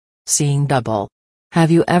Seeing double.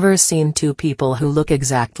 Have you ever seen two people who look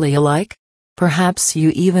exactly alike? Perhaps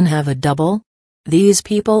you even have a double? These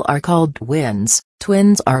people are called twins.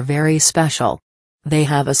 Twins are very special. They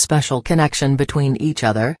have a special connection between each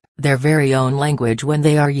other, their very own language when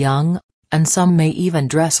they are young, and some may even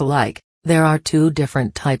dress alike. There are two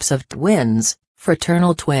different types of twins,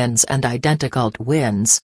 fraternal twins and identical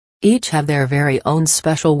twins. Each have their very own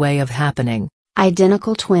special way of happening.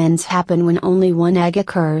 Identical twins happen when only one egg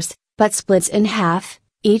occurs, but splits in half,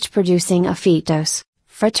 each producing a fetus.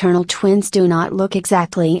 Fraternal twins do not look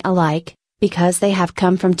exactly alike, because they have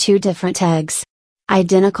come from two different eggs.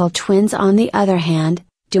 Identical twins, on the other hand,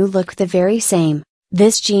 do look the very same.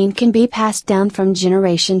 This gene can be passed down from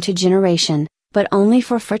generation to generation, but only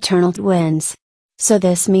for fraternal twins. So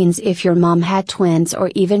this means if your mom had twins or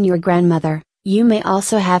even your grandmother, you may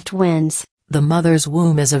also have twins. The mother's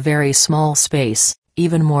womb is a very small space,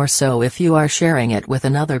 even more so if you are sharing it with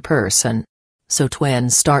another person. So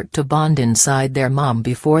twins start to bond inside their mom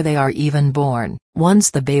before they are even born. Once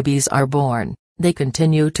the babies are born, they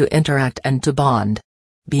continue to interact and to bond.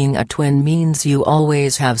 Being a twin means you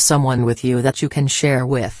always have someone with you that you can share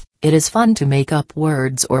with. It is fun to make up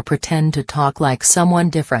words or pretend to talk like someone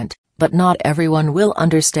different, but not everyone will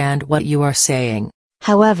understand what you are saying.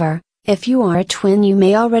 However, if you are a twin, you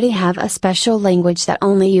may already have a special language that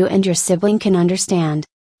only you and your sibling can understand.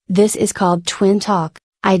 This is called twin talk.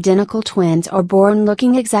 Identical twins are born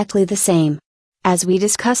looking exactly the same. As we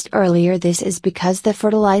discussed earlier, this is because the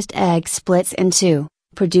fertilized egg splits in two,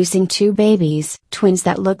 producing two babies. Twins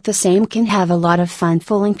that look the same can have a lot of fun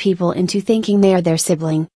fooling people into thinking they are their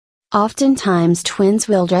sibling. Oftentimes twins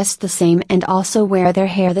will dress the same and also wear their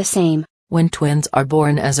hair the same. When twins are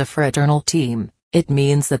born as a fraternal team, it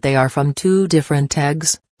means that they are from two different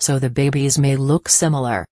eggs, so the babies may look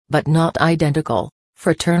similar, but not identical.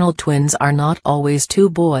 Fraternal twins are not always two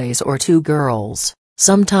boys or two girls.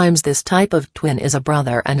 Sometimes this type of twin is a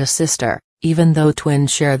brother and a sister. Even though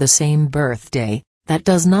twins share the same birthday, that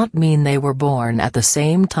does not mean they were born at the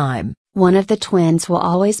same time. One of the twins will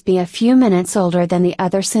always be a few minutes older than the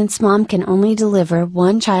other since mom can only deliver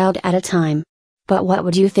one child at a time. But what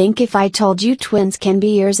would you think if I told you twins can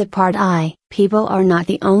be years apart? People are not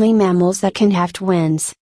the only mammals that can have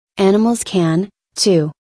twins. Animals can,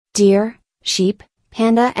 too. Deer, sheep,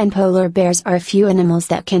 panda and polar bears are a few animals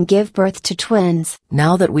that can give birth to twins.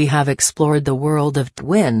 Now that we have explored the world of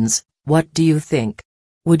twins, what do you think?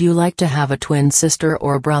 Would you like to have a twin sister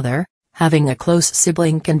or brother? Having a close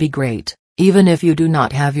sibling can be great, even if you do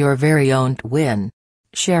not have your very own twin.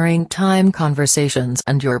 Sharing time, conversations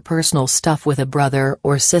and your personal stuff with a brother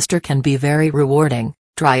or sister can be very rewarding.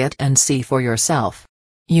 Try it and see for yourself.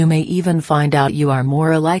 You may even find out you are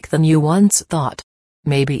more alike than you once thought.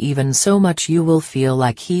 Maybe even so much you will feel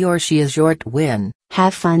like he or she is your twin.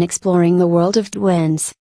 Have fun exploring the world of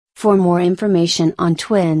twins. For more information on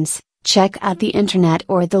twins, check out the internet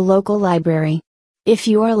or the local library. If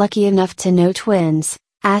you are lucky enough to know twins,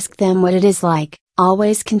 ask them what it is like.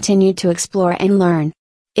 Always continue to explore and learn.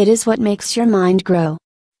 It is what makes your mind grow.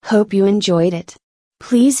 Hope you enjoyed it.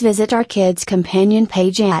 Please visit our Kids Companion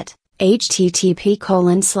page at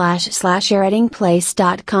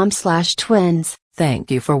http://editingplace.com/twins.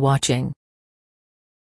 Thank you for watching.